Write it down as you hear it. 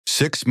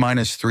6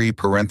 minus 3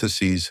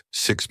 parentheses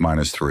 6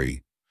 minus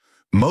 3.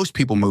 Most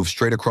people move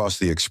straight across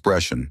the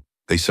expression.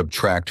 They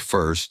subtract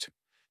first.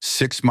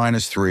 6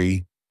 minus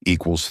 3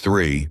 equals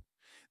 3.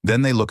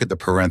 Then they look at the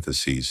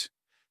parentheses.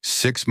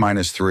 6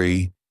 minus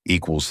 3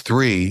 equals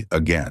 3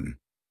 again.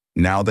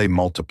 Now they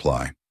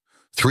multiply.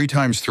 3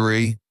 times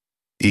 3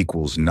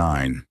 equals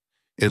 9.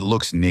 It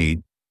looks neat.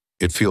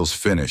 It feels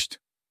finished.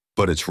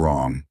 But it's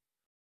wrong.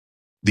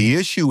 The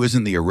issue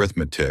isn't the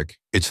arithmetic,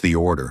 it's the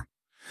order.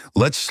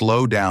 Let's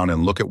slow down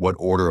and look at what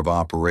order of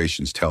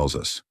operations tells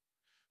us.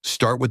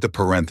 Start with the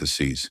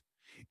parentheses.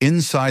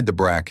 Inside the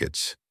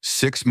brackets,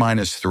 6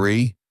 minus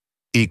 3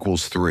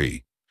 equals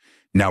 3.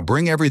 Now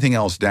bring everything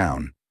else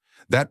down.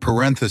 That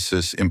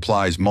parenthesis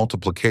implies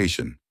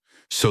multiplication,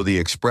 so the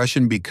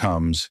expression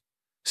becomes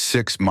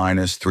 6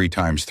 minus 3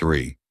 times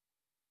 3.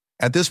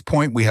 At this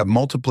point, we have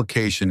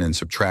multiplication and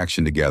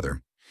subtraction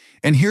together.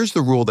 And here's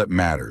the rule that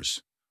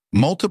matters.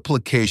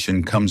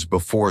 Multiplication comes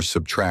before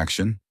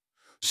subtraction,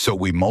 so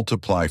we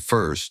multiply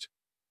first.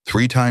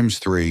 3 times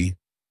 3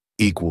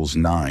 equals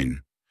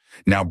 9.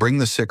 Now bring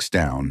the 6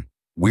 down.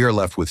 We are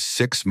left with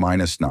 6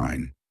 minus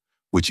 9,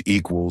 which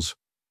equals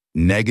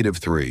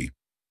 -3.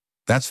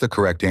 That's the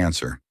correct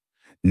answer.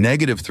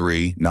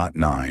 -3, not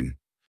 9.